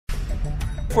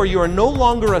For you are no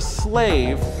longer a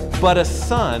slave, but a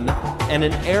son and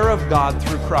an heir of God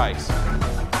through Christ.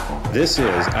 This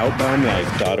is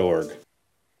OutboundLife.org.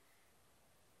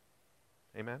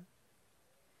 Amen?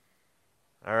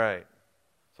 All right.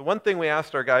 So one thing we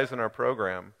asked our guys in our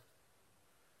program,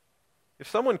 if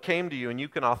someone came to you and you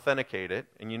can authenticate it,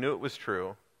 and you knew it was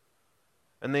true,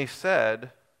 and they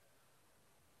said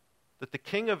that the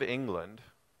King of England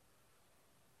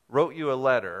wrote you a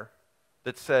letter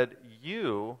that said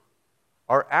you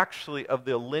are actually of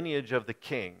the lineage of the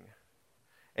king,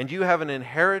 and you have an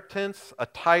inheritance, a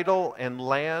title, and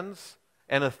lands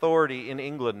and authority in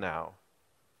England now,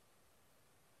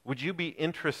 would you be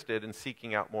interested in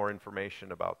seeking out more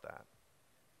information about that?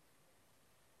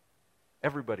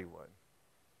 Everybody would.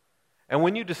 And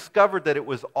when you discovered that it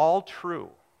was all true,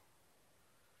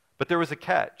 but there was a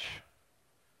catch,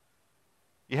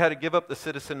 you had to give up the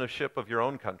citizenship of your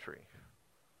own country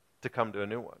to come to a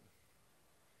new one.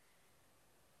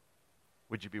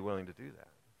 Would you be willing to do that?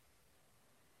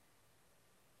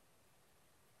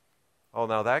 Oh,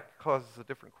 now that causes a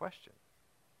different question.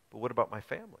 But what about my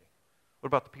family? What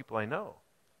about the people I know?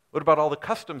 What about all the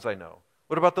customs I know?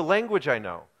 What about the language I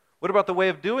know? What about the way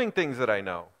of doing things that I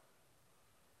know?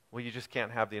 Well, you just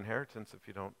can't have the inheritance if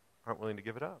you aren't willing to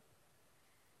give it up.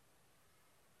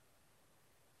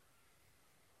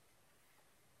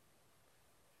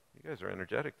 You guys are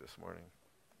energetic this morning.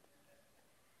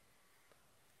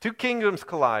 Two kingdoms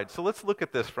collide. So let's look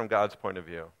at this from God's point of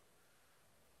view.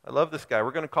 I love this guy.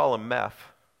 We're going to call him Meph,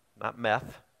 not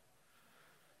meth.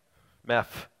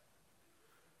 Meph.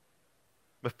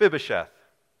 Mephibosheth.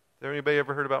 Has anybody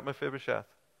ever heard about Mephibosheth?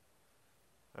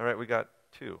 All right, we got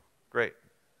two. Great.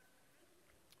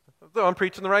 So I'm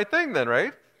preaching the right thing then,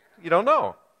 right? You don't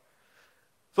know.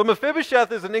 So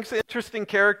Mephibosheth is an interesting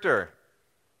character.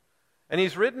 And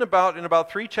he's written about in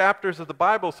about 3 chapters of the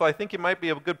Bible, so I think it might be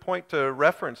a good point to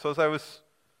reference. So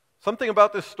something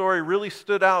about this story really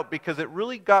stood out because it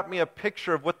really got me a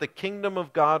picture of what the kingdom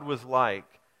of God was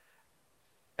like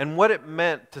and what it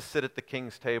meant to sit at the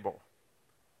king's table.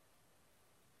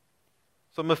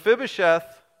 So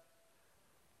Mephibosheth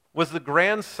was the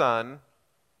grandson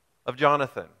of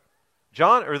Jonathan.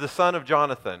 The son of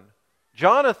Jonathan.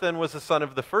 Jonathan was the son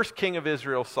of the first king of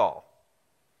Israel, Saul.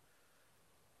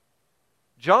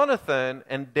 Jonathan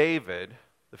and David,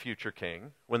 the future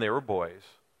king, when they were boys,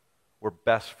 were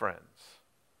best friends.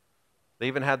 They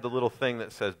even had the little thing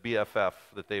that says BFF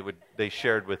that they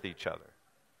shared with each other.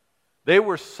 They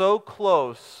were so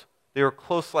close, they were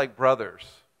close like brothers.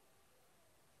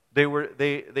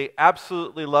 They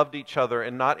absolutely loved each other,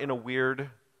 and not in a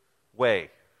weird way.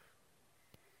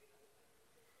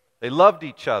 They loved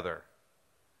each other.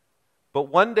 But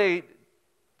one day,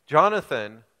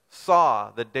 Jonathan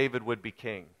saw that David would be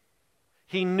king.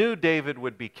 He knew David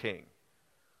would be king.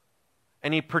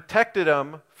 And he protected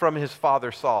him from his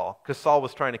father Saul, because Saul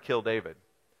was trying to kill David.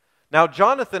 Now,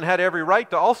 Jonathan had every right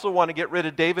to also want to get rid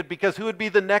of David, because who would be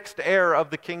the next heir of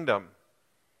the kingdom?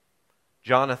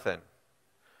 Jonathan.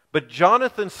 But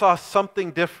Jonathan saw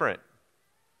something different.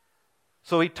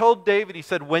 So he told David, he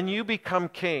said, when you become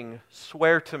king,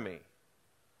 swear to me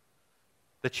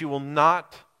that you will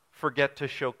not forget to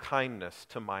show kindness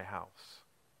to my house.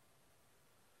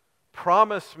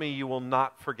 Promise me you will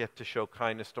not forget to show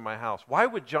kindness to my house. Why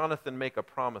would Jonathan make a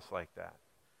promise like that?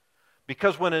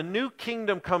 Because when a new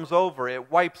kingdom comes over, it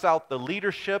wipes out the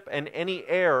leadership and any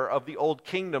heir of the old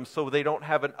kingdom so they don't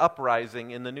have an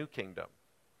uprising in the new kingdom.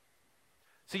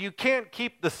 So you can't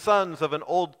keep the sons of an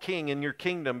old king in your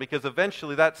kingdom, because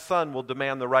eventually that son will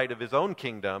demand the right of his own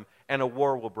kingdom and a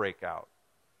war will break out.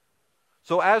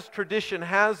 So as tradition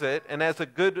has it, and as a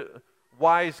good,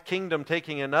 wise kingdom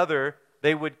taking another,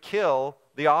 they would kill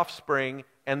the offspring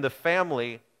and the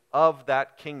family of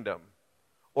that kingdom,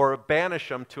 or banish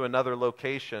them to another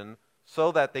location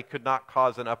so that they could not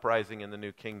cause an uprising in the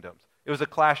new kingdoms. It was a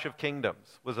clash of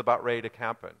kingdoms, was about ready to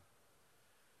happen.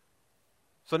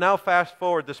 So now fast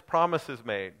forward, this promise is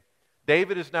made.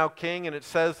 David is now king, and it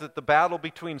says that the battle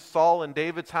between Saul and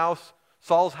David's house,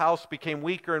 Saul's house became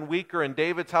weaker and weaker, and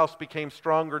David's house became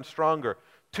stronger and stronger.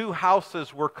 2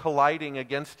 houses were colliding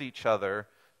against each other.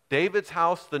 David's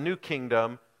house, the new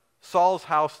kingdom, Saul's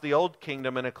house, the old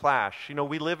kingdom, in a clash. You know,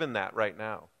 we live in that right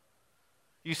now.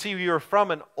 You see, you're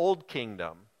from an old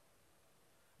kingdom,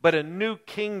 but a new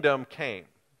kingdom came.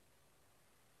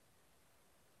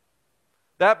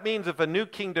 That means if a new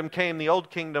kingdom came, the old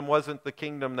kingdom wasn't the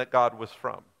kingdom that God was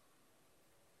from.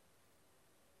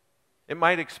 It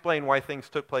might explain why things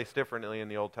took place differently in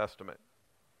the Old Testament.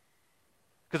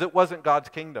 Because it wasn't God's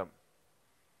kingdom.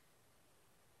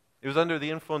 It was under the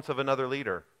influence of another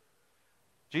leader.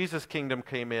 Jesus' kingdom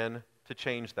came in, to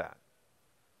change that.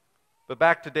 But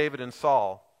back to David and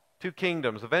Saul, 2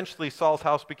 kingdoms. Eventually Saul's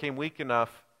house became weak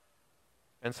enough,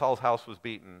 and Saul's house was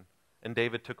beaten, and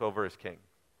David took over as king.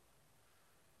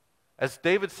 As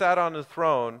David sat on his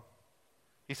throne,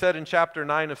 he said in chapter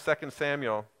 9 of 2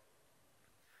 Samuel,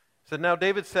 he said, "Now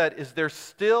David said, is there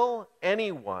still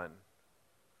anyone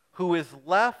who is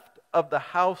left of the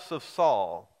house of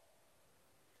Saul,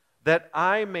 that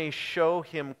I may show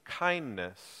him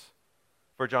kindness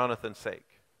for Jonathan's sake?"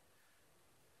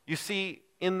 You see,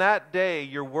 in that day,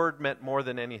 your word meant more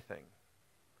than anything.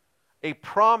 A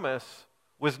promise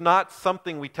was not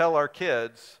something we tell our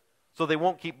kids so they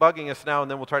won't keep bugging us now and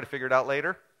then we'll try to figure it out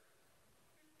later.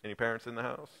 Any parents in the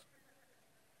house?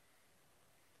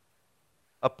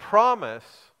 A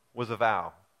promise was a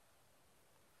vow.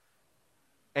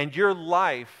 And your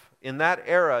life, in that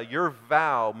era, your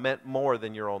vow meant more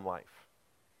than your own life.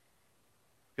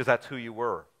 Because that's who you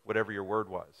were, whatever your word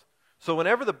was. So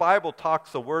whenever the Bible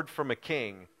talks a word from a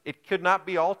king, it could not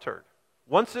be altered.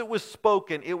 Once it was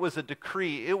spoken, it was a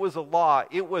decree, it was a law,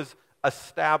 it was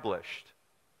established.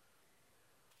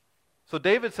 So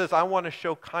David says, I want to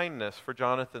show kindness for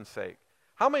Jonathan's sake.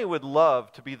 How many would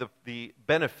love to be the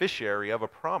beneficiary of a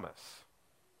promise?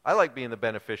 I like being the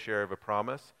beneficiary of a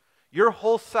promise. Your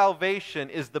whole salvation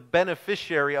is the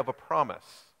beneficiary of a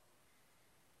promise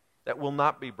that will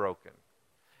not be broken.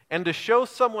 And to show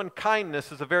someone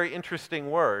kindness is a very interesting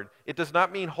word. It does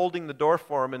not mean holding the door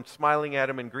for them and smiling at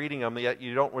them and greeting them, yet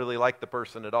you don't really like the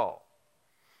person at all.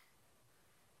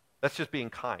 That's just being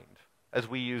kind, as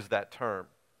we use that term.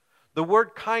 The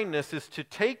word kindness is to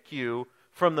take you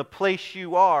from the place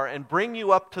you are and bring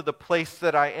you up to the place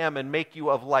that I am and make you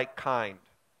of like kind.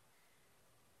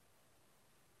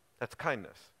 That's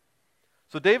kindness.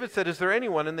 So David said, is there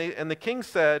anyone? And the king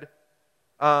said,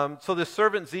 so the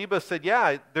servant Ziba said,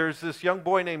 yeah, there's this young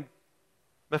boy named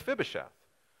Mephibosheth.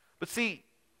 But see,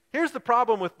 here's the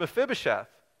problem with Mephibosheth.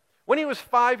 When he was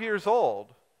 5 years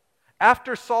old,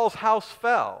 after Saul's house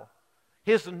fell,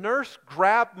 his nurse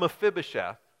grabbed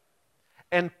Mephibosheth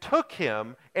and took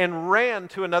him and ran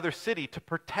to another city to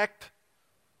protect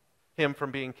him from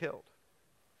being killed.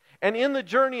 And in the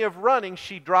journey of running,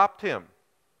 she dropped him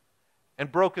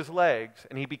and broke his legs,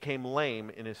 and he became lame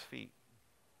in his feet.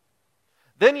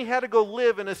 Then he had to go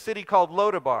live in a city called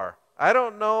Lodabar. I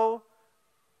don't know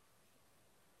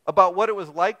about what it was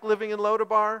like living in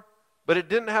Lodabar, but it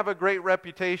didn't have a great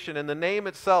reputation, and the name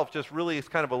itself just really is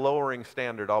kind of a lowering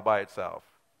standard all by itself.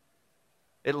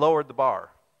 It lowered the bar.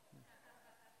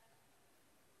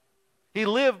 He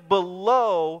lived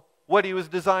below what he was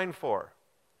designed for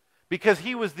because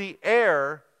he was the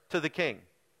heir to the king.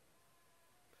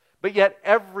 But yet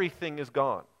everything is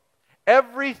gone.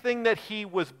 Everything that he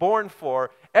was born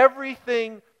for,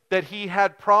 everything that he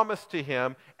had promised to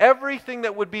him, everything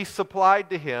that would be supplied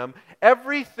to him,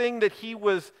 everything that he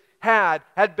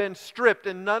had been stripped,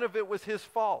 and none of it was his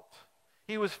fault.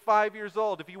 He was 5 years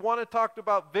old. If you want to talk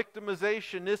about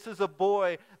victimization, this is a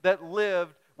boy that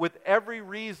lived with every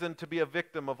reason to be a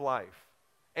victim of life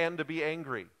and to be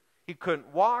angry. He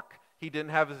couldn't walk. He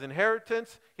didn't have his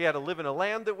inheritance. He had to live in a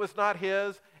land that was not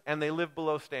his, and they lived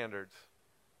below standards.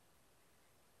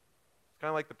 Kind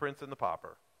of like the prince and the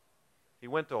pauper. He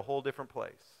went to a whole different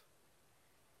place.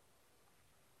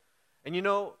 And you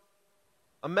know,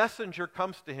 a messenger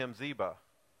comes to him, Ziba,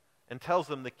 and tells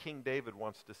him that King David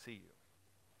wants to see you.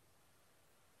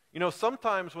 You know,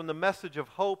 sometimes when the message of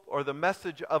hope or the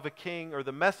message of a king or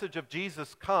the message of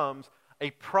Jesus comes,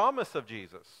 a promise of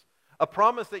Jesus, a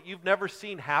promise that you've never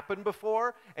seen happen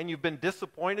before, and you've been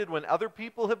disappointed when other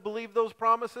people have believed those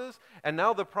promises, and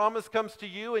now the promise comes to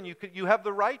you, and you have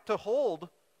the right to hold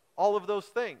all of those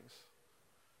things.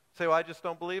 Say, well, I just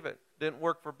don't believe it. Didn't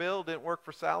work for Bill, didn't work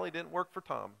for Sally, didn't work for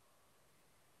Tom.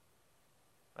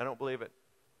 I don't believe it.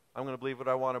 I'm going to believe what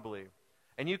I want to believe.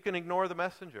 And you can ignore the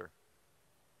messenger.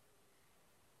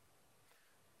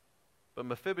 But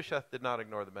Mephibosheth did not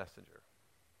ignore the messenger.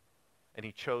 And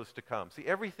he chose to come. See,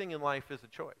 everything in life is a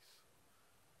choice.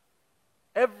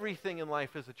 Everything in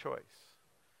life is a choice.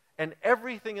 And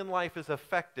everything in life is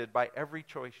affected by every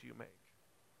choice you make.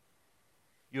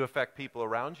 You affect people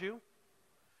around you.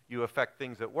 You affect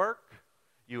things at work.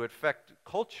 You affect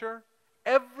culture.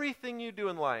 Everything you do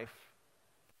in life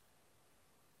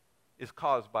is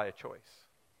caused by a choice.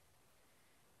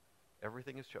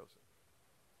 Everything is chosen.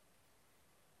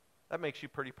 That makes you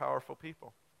pretty powerful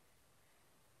people.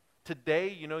 Today,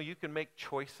 you know, you can make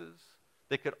choices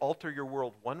that could alter your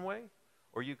world one way,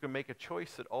 or you can make a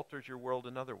choice that alters your world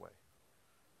another way.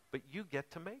 But you get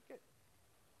to make it.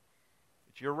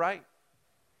 It's your right.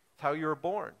 It's how you were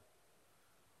born.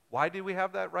 Why do we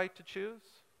have that right to choose?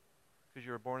 Because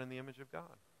you were born in the image of God.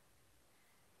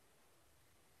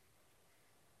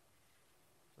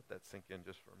 Let that sink in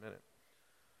just for a minute.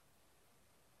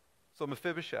 So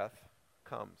Mephibosheth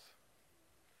comes.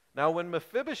 Now when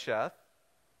Mephibosheth,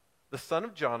 the son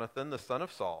of Jonathan, the son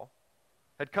of Saul,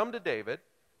 had come to David,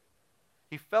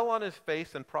 he fell on his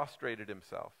face and prostrated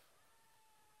himself.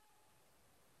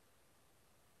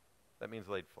 That means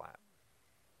laid flat.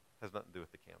 Has nothing to do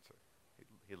with the cancer.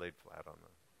 He laid flat on the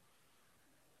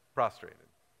prostrated.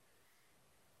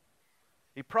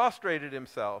 He prostrated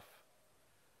himself.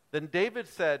 Then David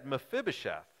said,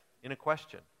 Mephibosheth, in a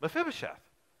question. Mephibosheth.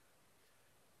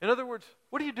 In other words,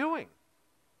 what are you doing?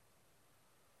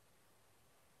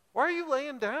 Why are you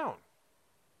laying down?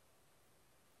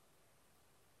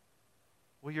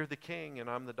 Well, you're the king and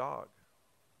I'm the dog.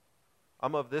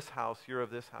 I'm of this house, you're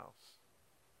of this house.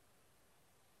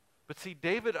 But see,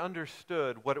 David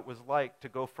understood what it was like to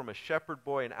go from a shepherd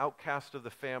boy, an outcast of the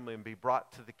family, and be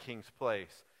brought to the king's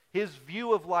place. His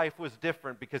view of life was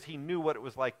different because he knew what it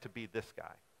was like to be this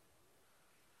guy.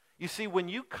 You see, when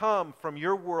you come from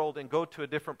your world and go to a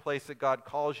different place that God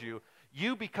calls you,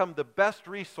 you become the best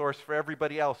resource for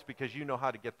everybody else because you know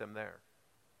how to get them there.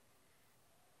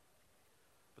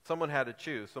 But someone had to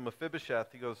choose. So Mephibosheth,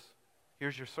 he goes,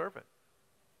 here's your servant.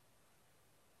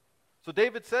 So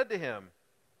David said to him,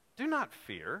 do not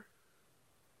fear,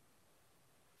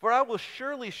 for I will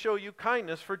surely show you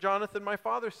kindness for Jonathan my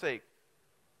father's sake.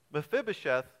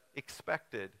 Mephibosheth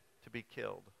expected to be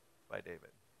killed by David.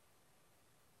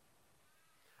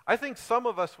 I think some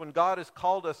of us, when God has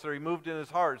called us or he moved in his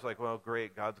heart, it's like, well,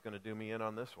 great, God's going to do me in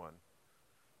on this one.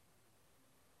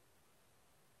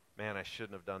 Man, I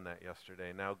shouldn't have done that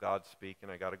yesterday. Now God's speaking,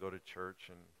 I got to go to church,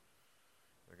 and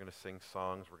they're going to sing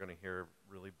songs. We're going to hear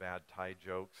really bad Thai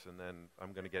jokes, and then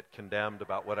I'm going to get condemned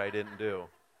about what I didn't do.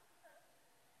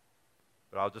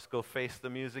 But I'll just go face the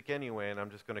music anyway, and I'm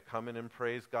just going to come in and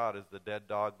praise God as the dead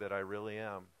dog that I really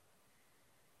am.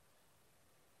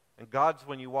 And God's,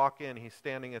 when you walk in, he's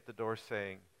standing at the door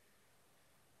saying,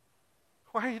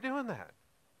 why are you doing that?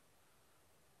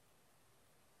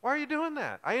 Why are you doing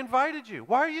that? I invited you.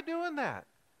 Why are you doing that?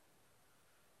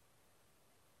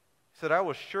 He said, I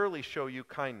will surely show you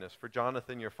kindness for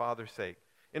Jonathan your father's sake.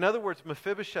 In other words,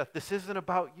 Mephibosheth, this isn't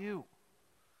about you.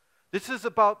 This is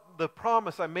about the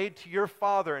promise I made to your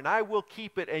father, and I will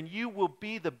keep it, and you will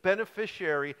be the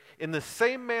beneficiary. In the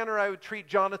same manner I would treat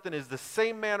Jonathan is the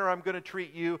same manner I'm going to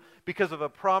treat you because of a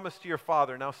promise to your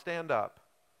father. Now stand up.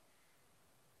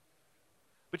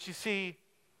 But you see,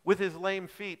 with his lame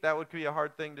feet, that would be a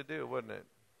hard thing to do, wouldn't it?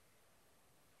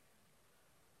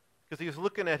 Because he was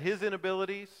looking at his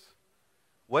inabilities,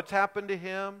 what's happened to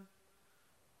him,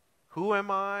 who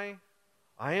am I?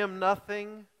 I am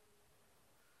nothing.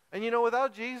 And you know,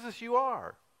 without Jesus, you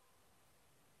are.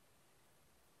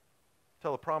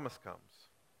 Till a promise comes.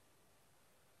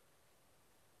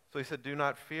 So he said, do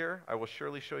not fear. I will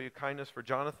surely show you kindness for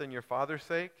Jonathan, your father's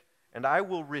sake, and I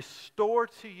will restore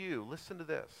to you, listen to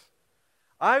this,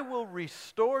 I will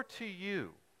restore to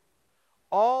you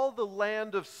all the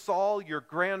land of Saul, your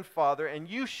grandfather, and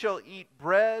you shall eat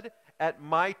bread at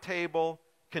my table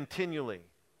continually.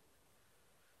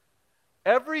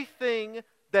 Everything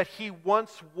that he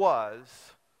once was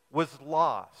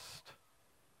lost.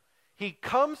 He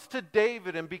comes to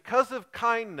David, and because of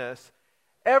kindness,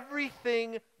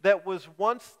 everything that was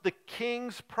once the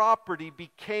king's property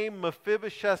became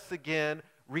Mephibosheth's again,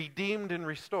 redeemed and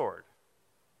restored.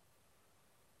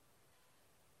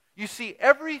 You see,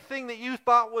 everything that you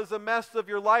thought was a mess of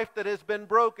your life that has been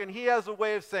broken, he has a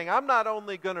way of saying, I'm not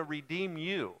only going to redeem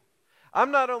you,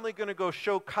 I'm not only going to go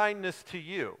show kindness to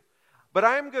you, but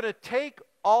I'm going to take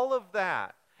all of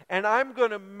that, and I'm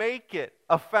going to make it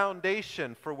a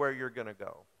foundation for where you're going to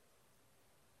go.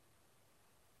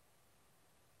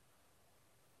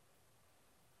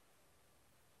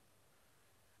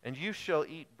 And you shall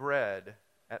eat bread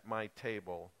at my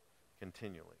table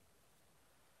continually.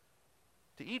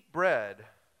 To eat bread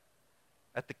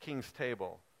at the king's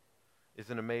table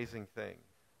is an amazing thing.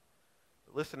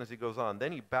 But listen as he goes on.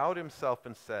 Then he bowed himself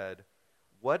and said,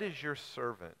 what is your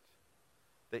servant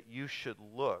that you should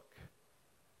look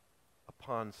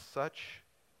upon such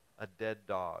a dead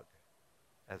dog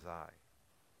as I?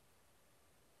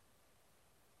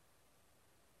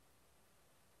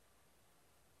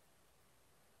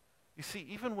 You see,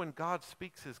 even when God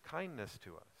speaks his kindness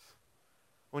to us,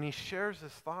 when he shares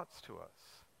his thoughts to us,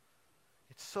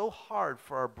 it's so hard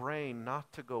for our brain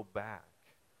not to go back.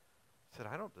 He said,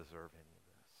 I don't deserve any of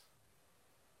this.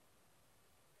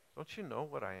 Don't you know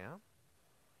what I am?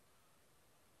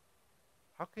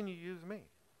 How can you use me?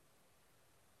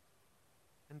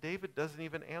 And David doesn't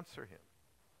even answer him.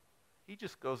 He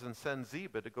just goes and sends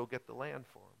Ziba to go get the land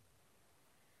for him.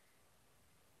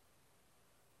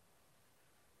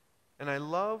 And I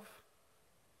love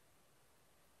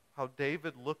how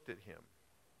David looked at him.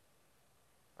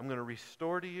 I'm going to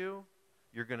restore to you.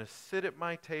 You're going to sit at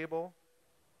my table.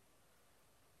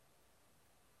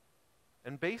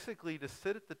 And basically, to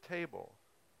sit at the table,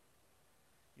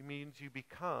 it means you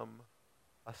become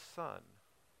a son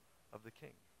of the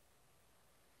king.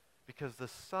 Because the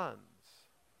sons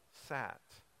sat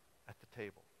at the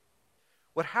table.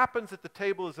 What happens at the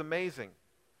table is amazing.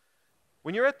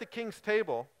 When you're at the king's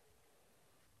table,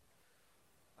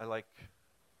 I like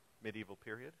medieval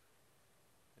period.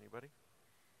 Anybody?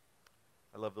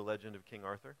 I love the legend of King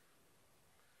Arthur.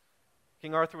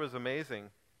 King Arthur was amazing.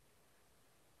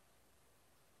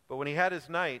 But when he had his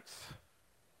knights,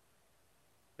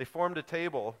 they formed a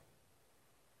table.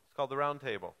 It's called the Round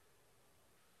Table.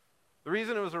 The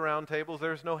reason it was a round table is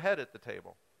there's no head at the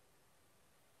table.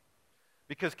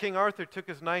 Because King Arthur took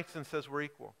his knights and says, we're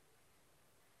equal.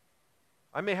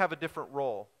 I may have a different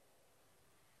role,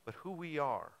 but who we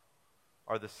are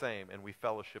the same, and we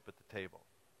fellowship at the table.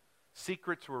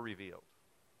 Secrets were revealed.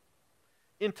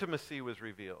 Intimacy was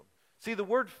revealed. See, the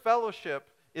word fellowship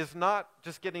is not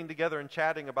just getting together and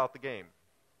chatting about the game.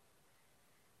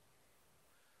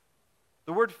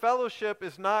 The word fellowship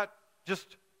is not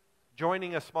just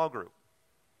joining a small group.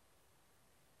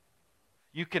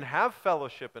 You can have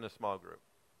fellowship in a small group.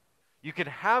 You can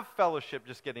have fellowship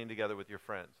just getting together with your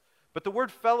friends. But the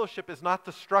word fellowship is not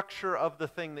the structure of the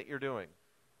thing that you're doing.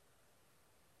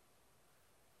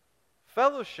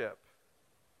 Fellowship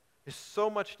is so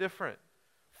much different.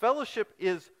 Fellowship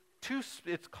is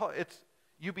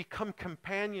you become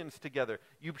companions together.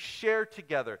 You share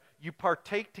together. You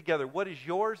partake together. What is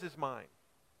yours is mine.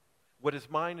 What is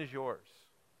mine is yours.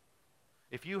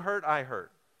 If you hurt, I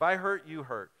hurt. If I hurt, you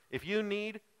hurt. If you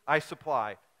need, I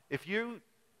supply. If you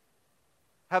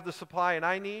have the supply and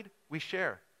I need, we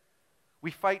share. We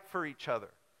fight for each other.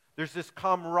 There's this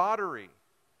camaraderie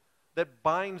that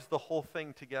binds the whole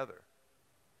thing together.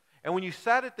 And when you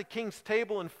sat at the king's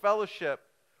table in fellowship,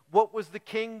 what was the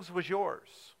king's was yours.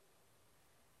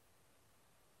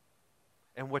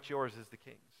 And what's yours is the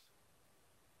king's.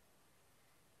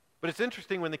 But it's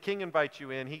interesting when the king invites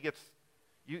you in, you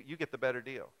get the better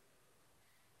deal.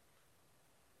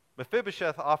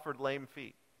 Mephibosheth offered lame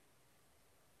feet.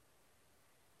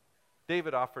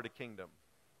 David offered a kingdom.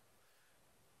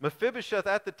 Mephibosheth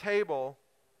at the table,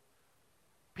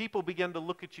 people began to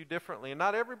look at you differently, and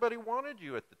not everybody wanted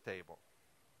you at the table.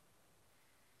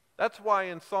 That's why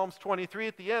in Psalms 23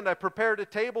 at the end, I prepared a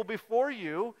table before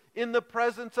you in the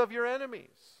presence of your enemies.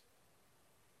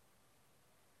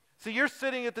 See, you're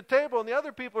sitting at the table, and the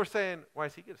other people are saying, why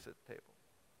is he going to sit at the table?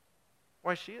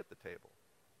 Why is she at the table?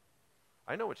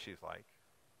 I know what she's like.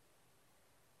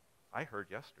 I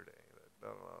heard yesterday that blah,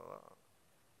 blah, blah.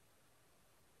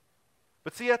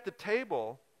 But see, at the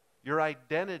table, your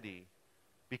identity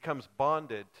becomes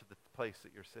bonded to the place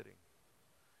that you're sitting.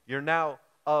 You're now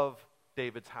of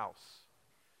David's house.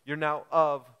 You're now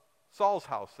of Saul's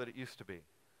house that it used to be.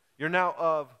 You're now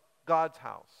of God's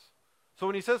house. So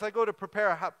when he says, I go to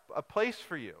prepare a place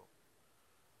for you,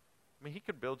 I mean, he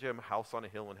could build you a house on a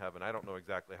hill in heaven. I don't know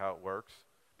exactly how it works.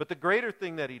 But the greater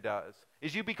thing that he does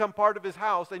is you become part of his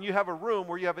house, and you have a room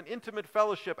where you have an intimate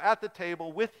fellowship at the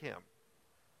table with him.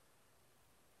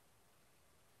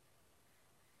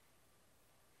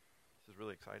 This is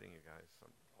really exciting, you guys.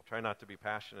 I'll try not to be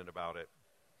passionate about it.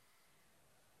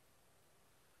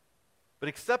 But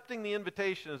accepting the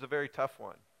invitation is a very tough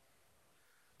one.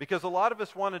 Because a lot of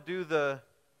us want to do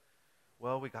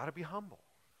we got to be humble.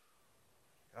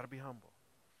 Got to be humble.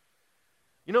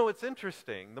 You know, it's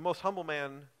interesting. The most humble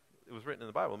man, it was written in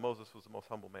the Bible, Moses was the most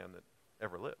humble man that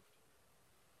ever lived.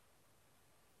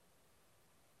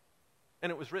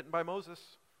 And it was written by Moses.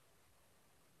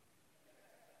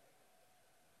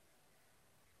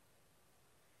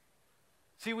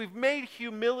 See, we've made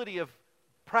humility of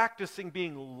practicing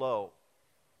being low.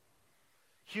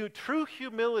 True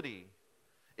humility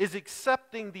is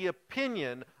accepting the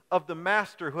opinion of the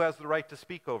master who has the right to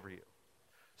speak over you.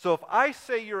 So if I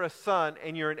say you're a son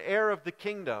and you're an heir of the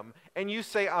kingdom, and you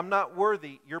say I'm not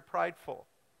worthy, you're prideful.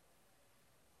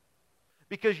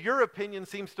 Because your opinion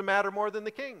seems to matter more than the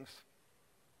king's.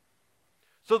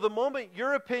 So the moment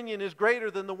your opinion is greater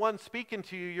than the one speaking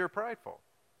to you, you're prideful.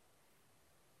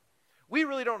 We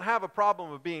really don't have a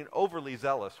problem of being overly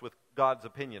zealous with God's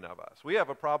opinion of us. We have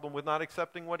a problem with not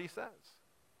accepting what he says.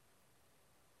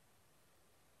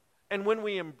 And when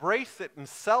we embrace it and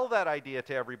sell that idea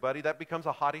to everybody, that becomes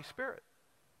a haughty spirit.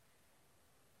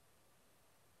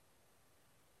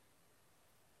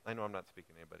 I know I'm not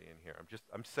speaking to anybody in here.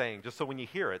 I'm saying, just so when you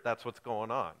hear it, that's what's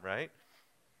going on, right?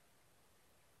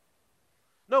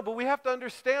 No, but we have to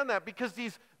understand that because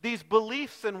these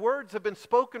beliefs and words have been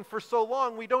spoken for so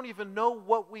long, we don't even know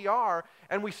what we are,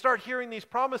 and we start hearing these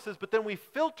promises, but then we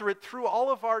filter it through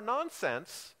all of our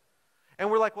nonsense, and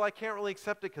we're like, well, I can't really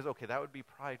accept it because, okay, that would be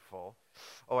prideful.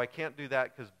 Oh, I can't do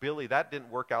that because Billy, that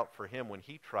didn't work out for him when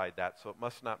he tried that, so it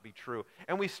must not be true.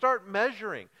 And we start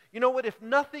measuring. You know what? If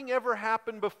nothing ever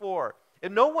happened before,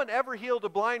 if no one ever healed a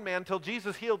blind man until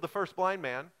Jesus healed the first blind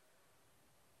man,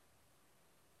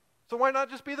 so why not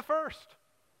just be the first?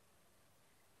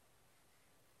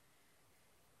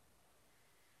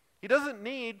 He doesn't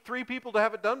need 3 people to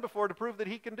have it done before to prove that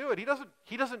he can do it.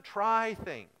 He doesn't try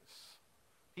things.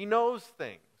 He knows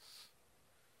things.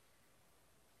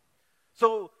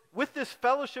 So with this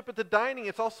fellowship at the dining,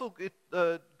 it's also,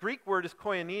 the Greek word is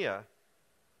koinonia,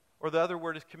 or the other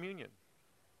word is communion.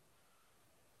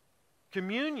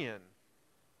 Communion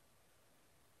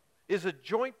is a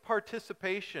joint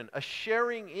participation, a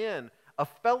sharing in, a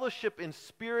fellowship in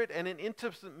spirit and in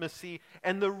intimacy,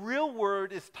 and the real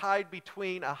word is tied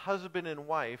between a husband and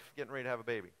wife getting ready to have a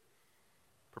baby,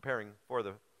 preparing for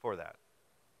that.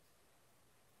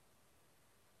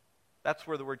 That's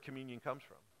where the word communion comes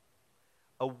from.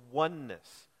 A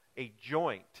oneness, a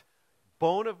joint,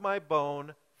 bone of my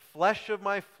bone, flesh of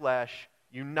my flesh,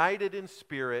 united in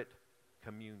spirit,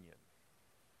 communion.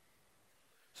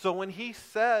 So when he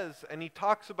says, and he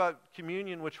talks about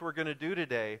communion, which we're going to do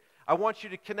today, I want you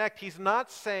to connect. He's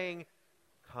not saying,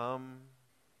 come,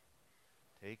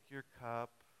 take your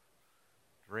cup,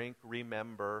 drink,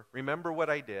 remember what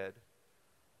I did,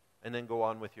 and then go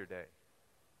on with your day.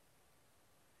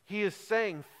 He is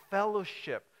saying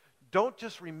fellowship. Don't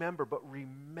just remember, but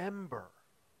remember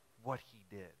what he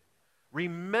did.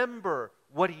 Remember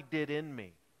what he did in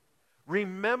me.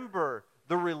 Remember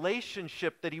the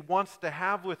relationship that he wants to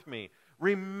have with me.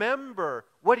 Remember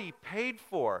what he paid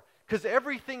for. Because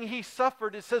everything he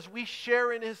suffered, it says we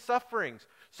share in his sufferings.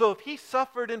 So if he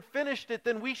suffered and finished it,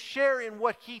 then we share in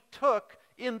what he took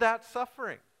in that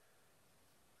suffering.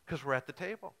 Because we're at the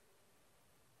table.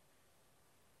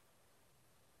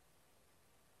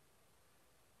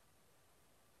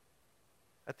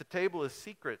 At the table is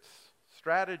secrets,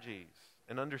 strategies,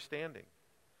 and understanding.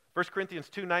 1 Corinthians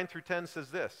 2, 9 through 10 says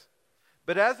this,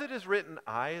 but as it is written,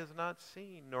 eye has not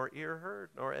seen, nor ear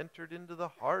heard, nor entered into the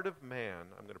heart of man.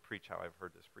 I'm going to preach how I've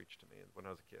heard this preached to me when I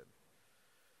was a kid.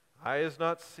 Eye has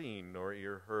not seen, nor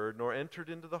ear heard, nor entered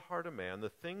into the heart of man, the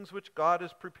things which God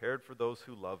has prepared for those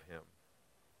who love him.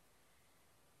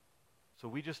 So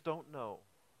we just don't know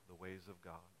the ways of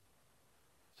God.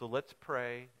 So let's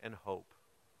pray and hope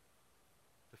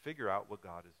to figure out what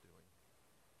God is doing.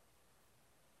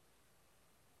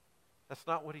 That's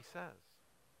not what he says.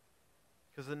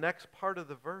 Because the next part of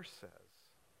the verse says,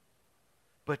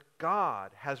 but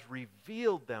God has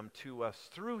revealed them to us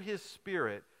through his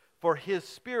Spirit, for his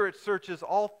Spirit searches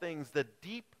all things, the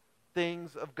deep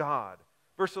things of God.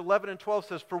 Verse 11 and 12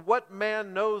 says, for what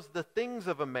man knows the things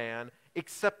of a man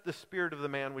except the spirit of the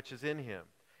man which is in him?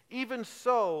 Even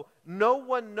so, no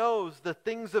one knows the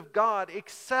things of God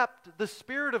except the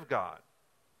Spirit of God.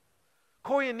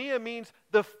 Koinonia means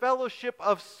the fellowship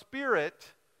of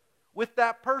spirit with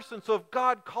that person. So if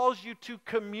God calls you to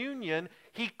communion,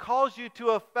 he calls you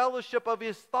to a fellowship of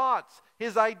his thoughts,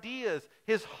 his ideas,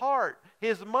 his heart,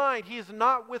 his mind. He is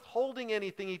not withholding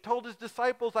anything. He told his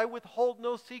disciples, I withhold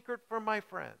no secret from my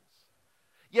friends.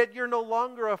 Yet you're no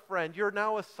longer a friend. You're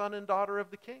now a son and daughter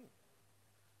of the King.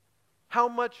 How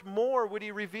much more would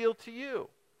he reveal to you?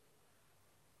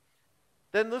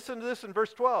 Then listen to this in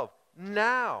verse 12.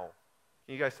 Now.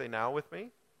 Can you guys say now with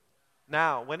me?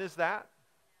 Now. When is that?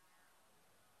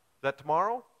 Is that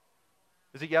tomorrow?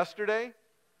 Is it yesterday?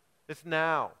 It's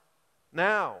now.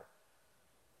 Now.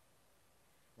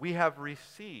 We have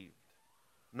received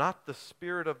not the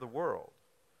spirit of the world,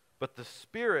 but the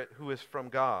Spirit who is from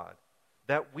God,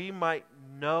 that we might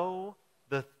know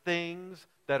the things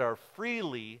that are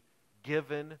freely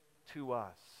given to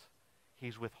us.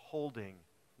 He's withholding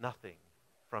nothing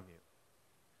from you.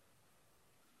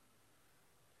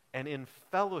 And in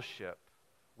fellowship,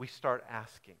 we start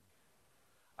asking.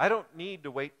 I don't need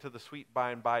to wait till the sweet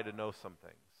by and by to know some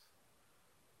things.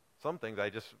 Some things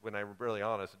when I'm really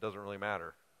honest, it doesn't really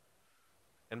matter.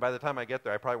 And by the time I get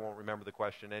there, I probably won't remember the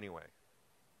question anyway.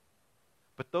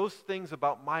 But those things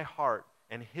about my heart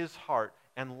and his heart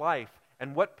and life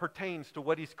and what pertains to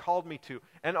what he's called me to,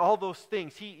 and all those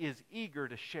things, he is eager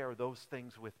to share those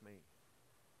things with me.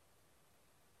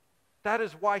 That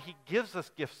is why he gives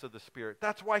us gifts of the Spirit.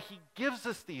 That's why he gives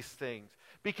us these things.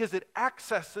 because it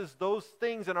accesses those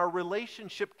things and our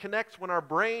relationship connects when our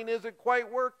brain isn't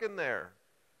quite working there.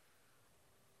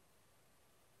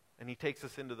 And he takes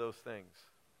us into those things.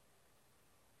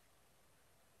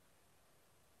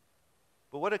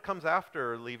 But what it comes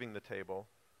after leaving the table,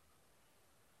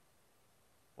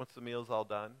 once the meal's all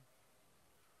done,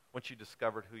 once you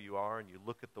discovered who you are and you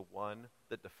look at the one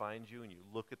that defines you and you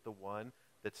look at the one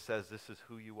that says this is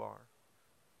who you are,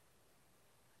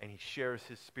 and he shares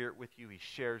his spirit with you, he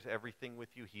shares everything with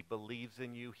you, he believes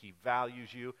in you, he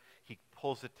values you, he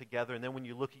pulls it together, and then when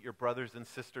you look at your brothers and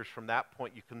sisters from that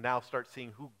point, you can now start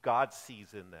seeing who God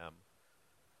sees in them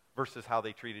versus how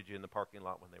they treated you in the parking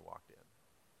lot when they walked in.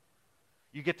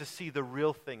 You get to see the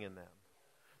real thing in them.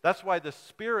 That's why the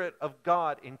Spirit of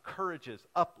God encourages,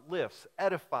 uplifts,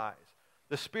 edifies.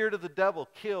 The spirit of the devil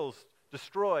kills,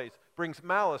 destroys, brings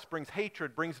malice, brings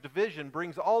hatred, brings division,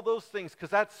 brings all those things,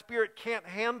 because that spirit can't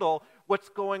handle what's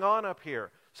going on up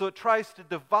here. So it tries to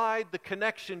divide the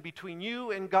connection between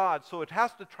you and God, so it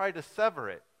has to try to sever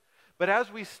it. But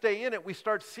as we stay in it, we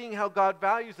start seeing how God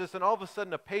values us, and all of a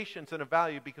sudden a patience and a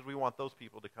value because we want those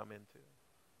people to come in too.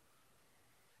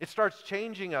 It starts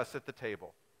changing us at the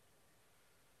table.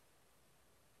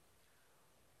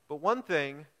 But one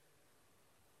thing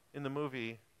in the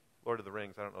movie Lord of the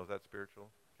Rings, I don't know, is that spiritual?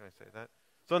 Can I say that?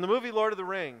 So in the movie Lord of the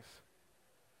Rings,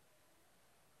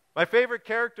 my favorite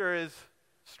character is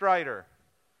Strider.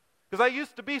 Because I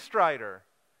used to be Strider.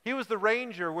 He was the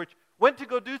ranger, which went to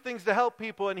go do things to help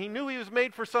people, and he knew he was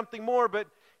made for something more, but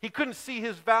he couldn't see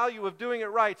his value of doing it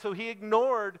right, so he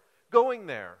ignored going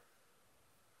there.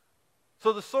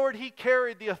 So the sword he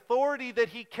carried, the authority that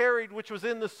he carried, which was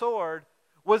in the sword,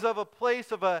 was of a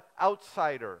place of an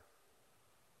outsider.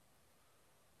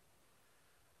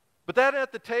 But then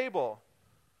at the table,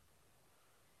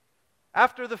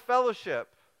 after the fellowship,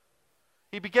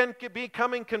 he began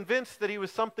becoming convinced that he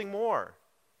was something more.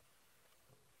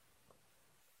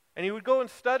 And he would go and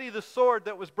study the sword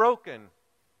that was broken,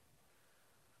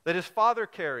 that his father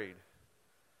carried,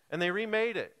 and they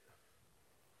remade it.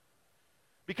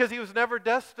 Because he was never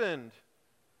destined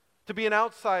to be an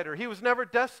outsider. He was never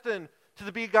destined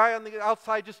to be a guy on the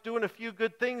outside just doing a few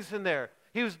good things in there.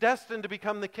 He was destined to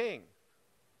become the king.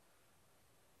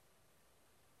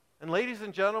 And ladies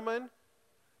and gentlemen,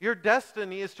 your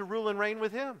destiny is to rule and reign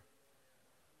with him.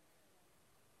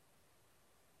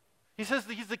 He says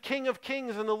that he's the King of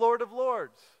kings and the Lord of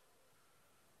lords.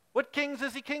 What kings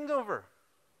is he king over?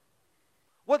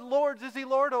 What lords is he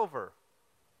lord over?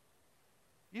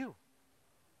 You.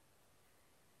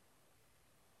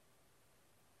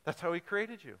 That's how he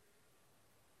created you.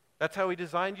 That's how he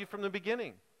designed you from the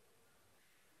beginning.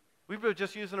 We were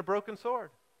just using a broken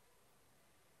sword.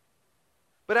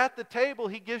 But at the table,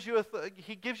 he gives you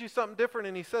something different,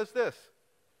 and he says this.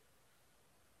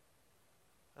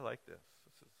 I like this.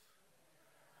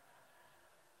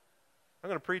 I'm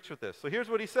going to preach with this. So here's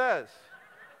what he says.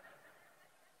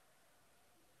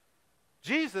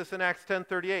 Jesus in Acts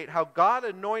 10:38, how God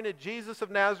anointed Jesus of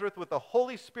Nazareth with the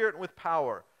Holy Spirit and with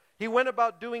power. He went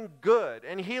about doing good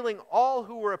and healing all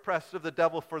who were oppressed of the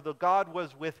devil, for the God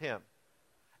was with him.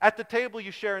 At the table,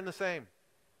 you share in the same.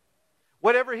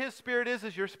 Whatever his spirit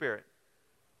is your spirit.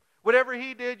 Whatever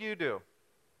he did, you do.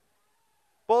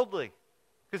 Boldly.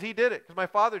 Because he did it. Because my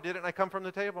Father did it, and I come from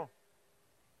the table.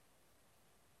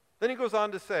 Then he goes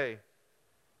on to say,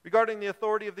 regarding the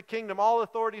authority of the kingdom, all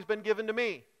authority has been given to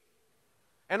me.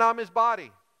 And I'm his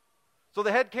body. So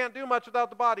the head can't do much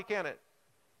without the body, can it?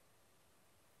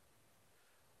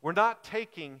 We're not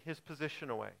taking his position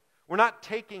away. We're not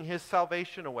taking his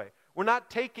salvation away. We're not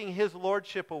taking his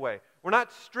lordship away. We're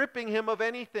not stripping him of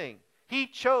anything. He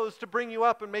chose to bring you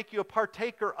up and make you a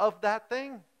partaker of that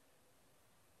thing.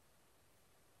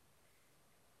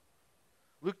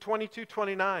 Luke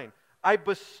 22:29. I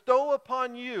bestow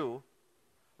upon you,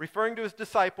 referring to his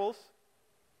disciples. Is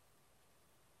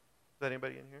that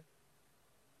anybody in here?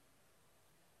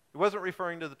 He wasn't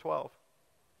referring to the 12.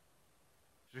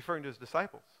 He's referring to his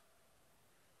disciples.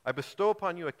 I bestow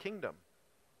upon you a kingdom,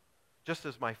 just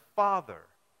as my Father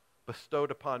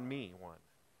bestowed upon me one,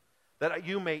 that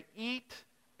you may eat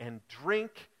and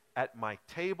drink at my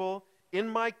table in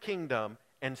my kingdom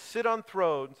and sit on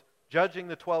thrones judging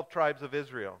the 12 tribes of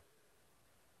Israel.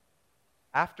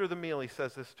 After the meal, he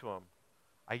says this to them.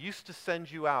 I used to send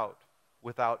you out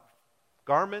without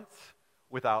garments,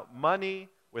 without money,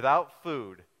 without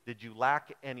food. Did you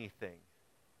lack anything?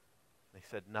 They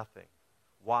said nothing.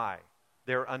 Why?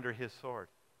 They're under his sword.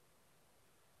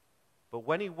 But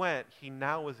when he went, he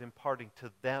now was imparting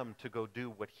to them to go do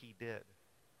what he did.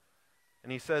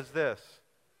 And he says this.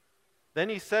 Then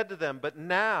he said to them, but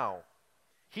now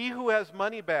He who has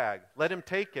money bag, let him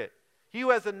take it. He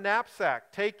who has a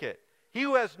knapsack, take it. He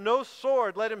who has no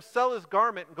sword, let him sell his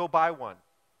garment and go buy one.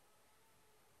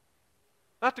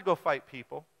 Not to go fight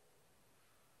people.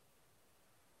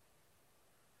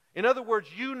 In other words,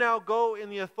 you now go in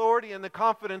the authority and the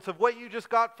confidence of what you just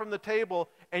got from the table,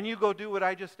 and you go do what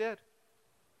I just did.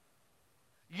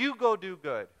 You go do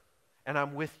good, and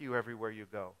I'm with you everywhere you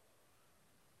go.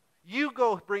 You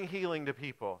go bring healing to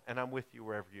people, and I'm with you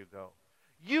wherever you go.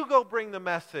 You go bring the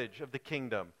message of the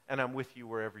kingdom, and I'm with you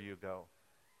wherever you go.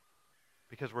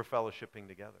 Because we're fellowshipping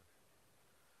together.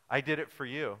 I did it for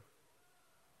you.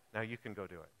 Now you can go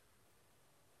do it.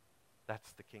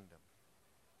 That's the kingdom.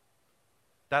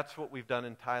 That's what we've done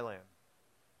in Thailand.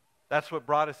 That's what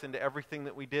brought us into everything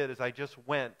that we did, is I just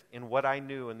went in what I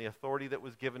knew and the authority that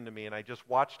was given to me, and I just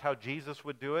watched how Jesus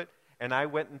would do it, and I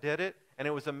went and did it, and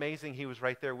it was amazing. He was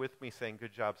right there with me saying,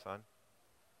 good job, son.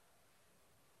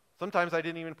 Sometimes I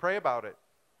didn't even pray about it.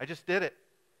 I just did it.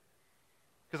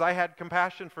 Because I had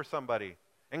compassion for somebody,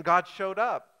 and God showed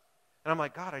up. And I'm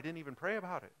like, God, I didn't even pray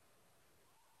about it.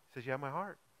 He says, you have my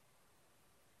heart.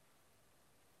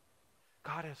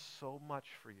 God has so much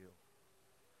for you.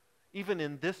 Even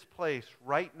in this place,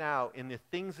 right now, in the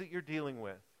things that you're dealing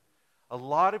with, a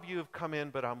lot of you have come in,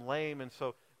 but I'm lame, and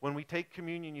so when we take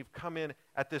communion, you've come in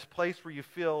at this place where you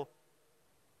feel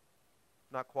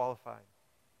not qualified,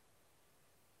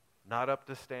 not up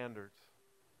to standards.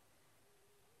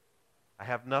 I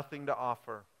have nothing to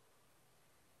offer.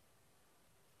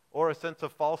 Or a sense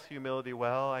of false humility.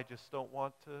 Well, I just don't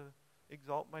want to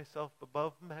exalt myself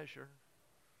above measure.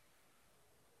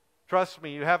 Trust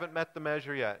me, you haven't met the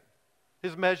measure yet.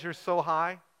 His measure's so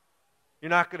high, you're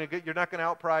not going to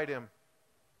outpride him.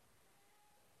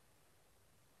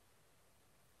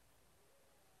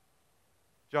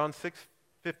 John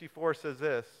 6:54 says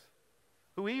this,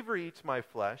 whoever eats my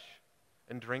flesh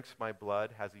and drinks my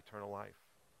blood has eternal life,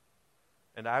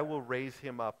 and I will raise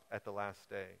him up at the last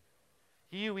day.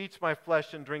 He who eats my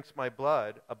flesh and drinks my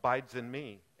blood abides in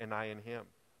me, and I in him.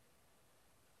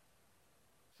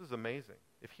 This is amazing.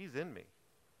 If he's in me,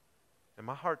 and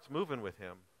my heart's moving with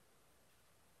him,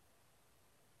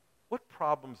 what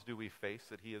problems do we face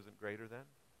that he isn't greater than?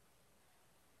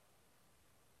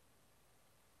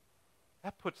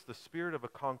 That puts the spirit of a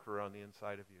conqueror on the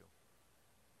inside of you.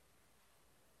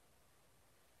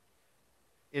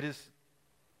 It is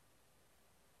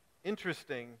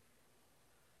interesting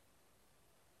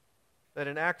that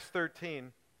in Acts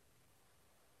 13,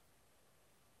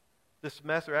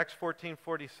 Acts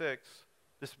 14:46,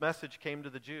 this message came to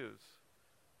the Jews.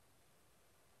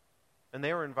 And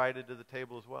they were invited to the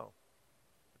table as well.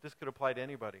 But this could apply to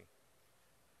anybody.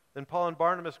 Then Paul and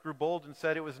Barnabas grew bold and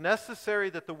said, it was necessary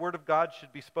that the word of God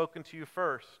should be spoken to you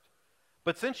first.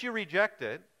 But since you reject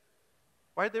it,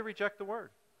 why did they reject the word?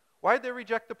 Why did they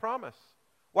reject the promise?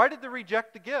 Why did they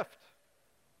reject the gift?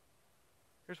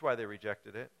 Here's why they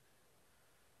rejected it.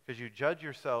 Because you judge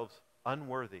yourselves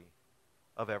unworthy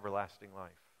of everlasting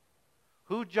life.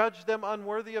 Who judged them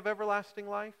unworthy of everlasting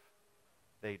life?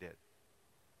 They did.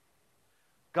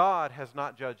 God has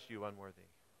not judged you unworthy.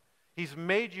 He's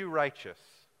made you righteous.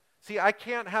 See, I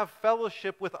can't have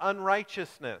fellowship with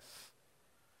unrighteousness.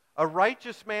 A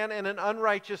righteous man and an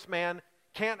unrighteous man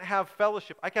can't have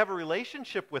fellowship. I can have a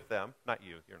relationship with them. Not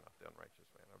you. You're not the unrighteous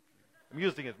man. I'm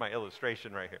using it as my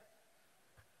illustration right here.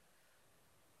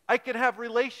 I could have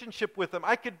relationship with them.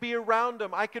 I could be around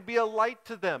them. I could be a light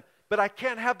to them. But I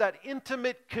can't have that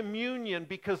intimate communion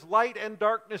because light and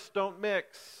darkness don't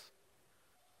mix.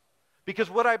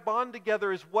 Because what I bond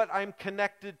together is what I'm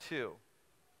connected to.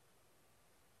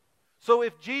 So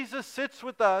if Jesus sits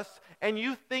with us and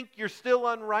you think you're still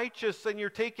unrighteous and you're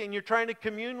trying to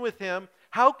commune with him,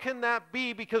 how can that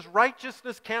be? Because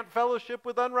righteousness can't fellowship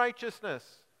with unrighteousness.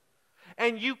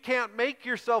 And you can't make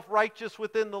yourself righteous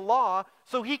within the law,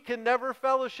 so he can never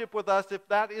fellowship with us if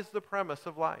that is the premise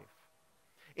of life.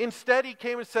 Instead, he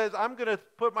came and says, I'm going to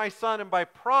put my son, and by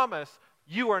promise,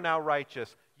 you are now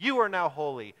righteous. You are now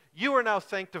holy. You are now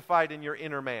sanctified in your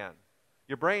inner man.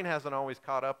 Your brain hasn't always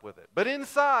caught up with it. But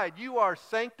inside, you are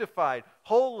sanctified,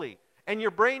 holy, and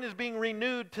your brain is being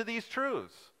renewed to these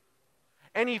truths.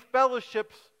 And he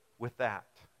fellowships with that.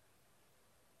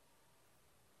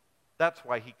 That's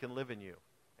why he can live in you,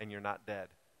 and you're not dead.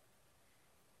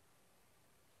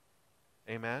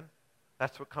 Amen?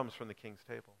 That's what comes from the King's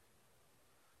table.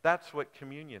 That's what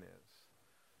communion is.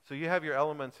 So you have your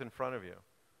elements in front of you.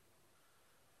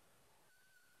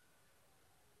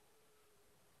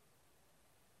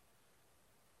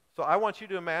 So I want you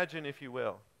to imagine, if you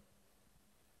will.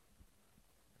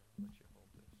 Let you hold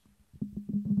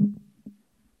this.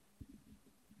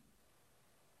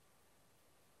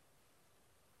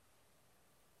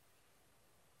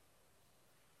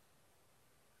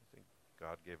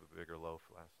 gave a bigger loaf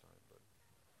last time, but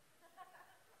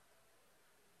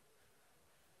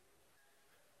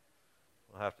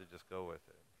we'll have to just go with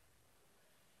it.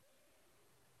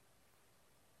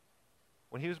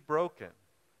 When he was broken,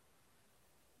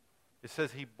 it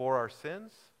says he bore our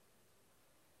sins,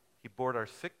 he bore our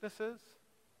sicknesses,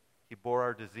 he bore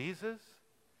our diseases,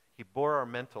 he bore our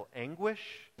mental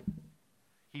anguish,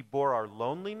 he bore our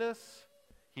loneliness,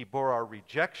 he bore our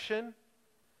rejection,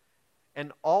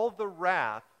 and all the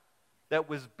wrath that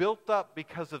was built up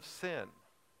because of sin.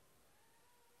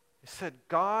 It said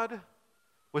God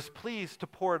was pleased to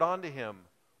pour it onto him.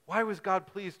 Why was God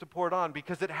pleased to pour it on?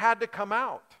 Because it had to come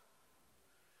out.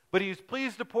 But he was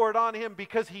pleased to pour it on him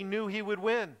because he knew he would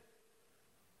win.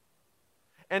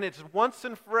 And it's once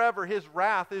and forever his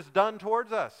wrath is done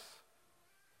towards us.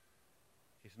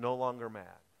 He's no longer mad.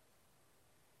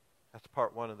 That's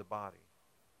part one of the body.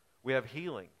 We have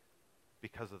healing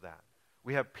because of that.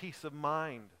 We have peace of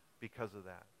mind because of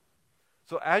that.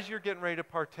 So as you're getting ready to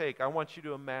partake, I want you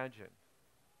to imagine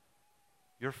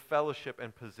your fellowship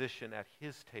and position at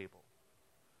his table.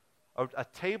 A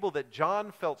table that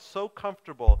John felt so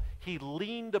comfortable, he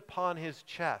leaned upon his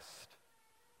chest.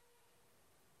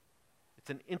 It's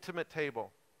an intimate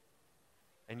table,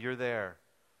 and you're there.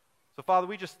 So, Father,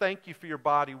 we just thank you for your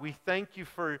body. We thank you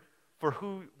for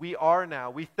who we are now.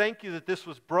 We thank you that this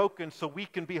was broken so we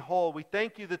can be whole. We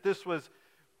thank you that this was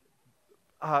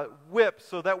whipped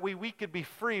so that we could be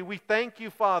free. We thank you,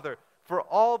 Father, for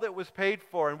all that was paid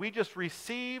for, and we just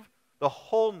receive the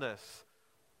wholeness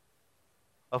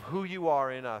of who you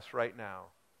are in us right now.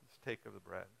 Let's take of the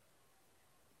bread.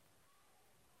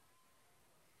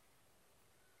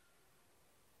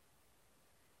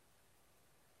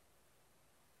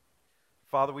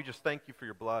 Father, we just thank you for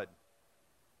your blood.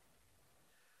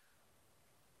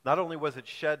 Not only was it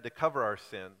shed to cover our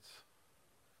sins,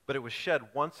 but it was shed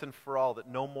once and for all that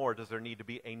no more does there need to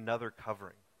be another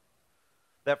covering.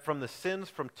 That from the sins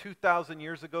from 2,000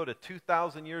 years ago to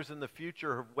 2,000 years in the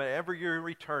future, whenever you're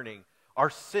returning, our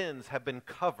sins have been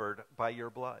covered by your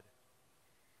blood.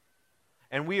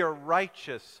 And we are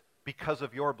righteous because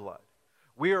of your blood.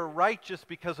 We are righteous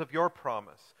because of your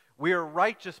promise. We are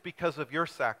righteous because of your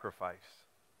sacrifice.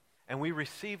 And we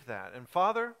receive that. And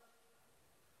Father,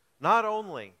 not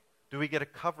only do we get a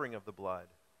covering of the blood,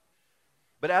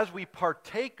 but as we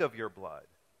partake of your blood,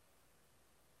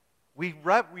 we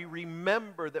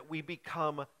remember that we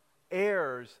become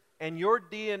heirs, and your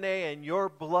DNA and your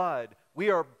blood, we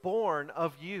are born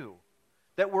of you,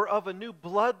 that we're of a new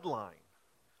bloodline,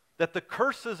 that the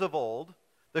curses of old,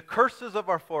 the curses of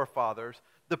our forefathers,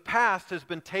 the past has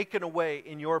been taken away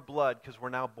in your blood because we're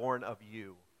now born of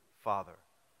you, Father.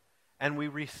 And we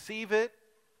receive it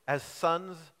as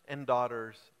sons and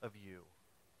daughters of you.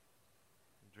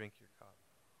 Drink your cup.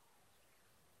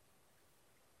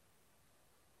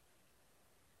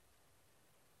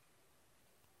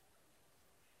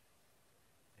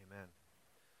 Amen.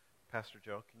 Pastor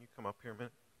Joe, can you come up here a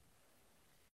minute?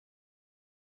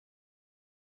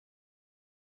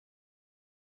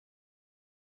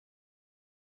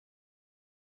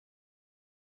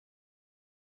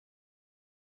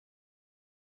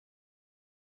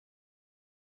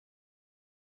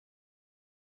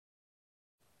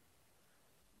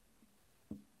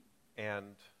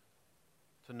 And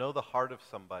to know the heart of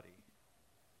somebody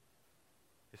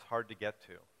is hard to get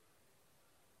to.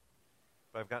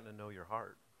 But I've gotten to know your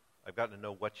heart. I've gotten to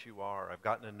know what you are. I've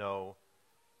gotten to know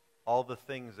all the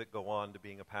things that go on to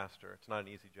being a pastor. It's not an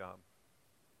easy job.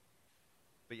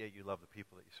 But yet you love the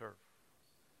people that you serve.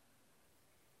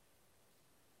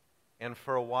 And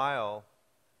for a while,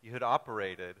 you had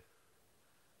operated,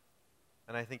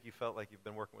 and I think you felt like you've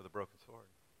been working with a broken sword.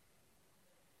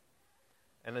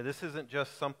 And this isn't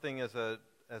just something as a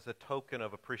token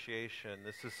of appreciation.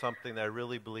 This is something that I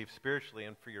really believe spiritually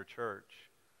and for your church.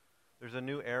 There's a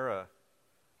new era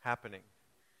happening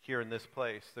here in this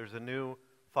place. There's a new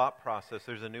thought process.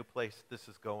 There's a new place this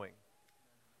is going.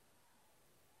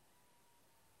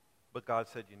 But God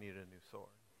said you needed a new sword.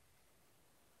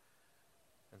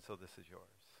 And so this is yours.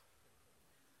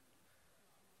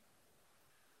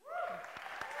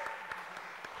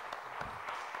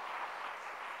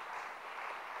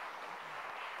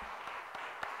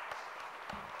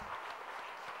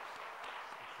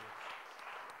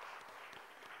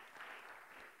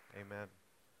 Amen.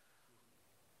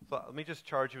 So let me just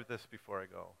charge you with this before I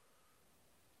go.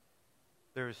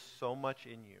 There is so much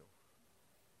in you.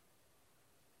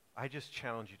 I just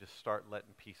challenge you to start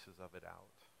letting pieces of it out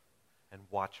and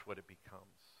watch what it becomes.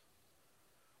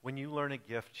 When you learn a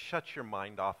gift, shut your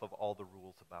mind off of all the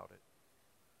rules about it.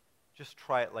 Just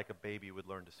try it like a baby would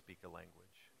learn to speak a language.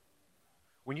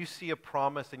 When you see a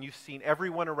promise and you've seen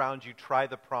everyone around you try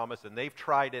the promise and they've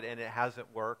tried it and it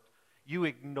hasn't worked, you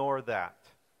ignore that.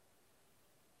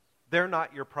 They're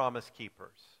not your promise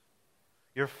keepers.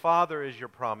 Your Father is your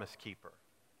promise keeper.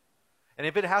 And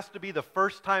if it has to be the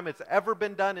first time it's ever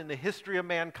been done in the history of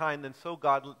mankind, then so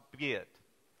God be it.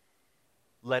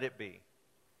 Let it be.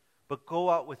 But go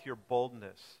out with your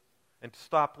boldness and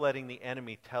stop letting the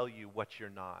enemy tell you what you're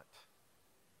not.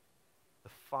 The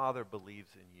Father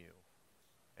believes in you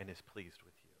and is pleased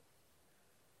with you.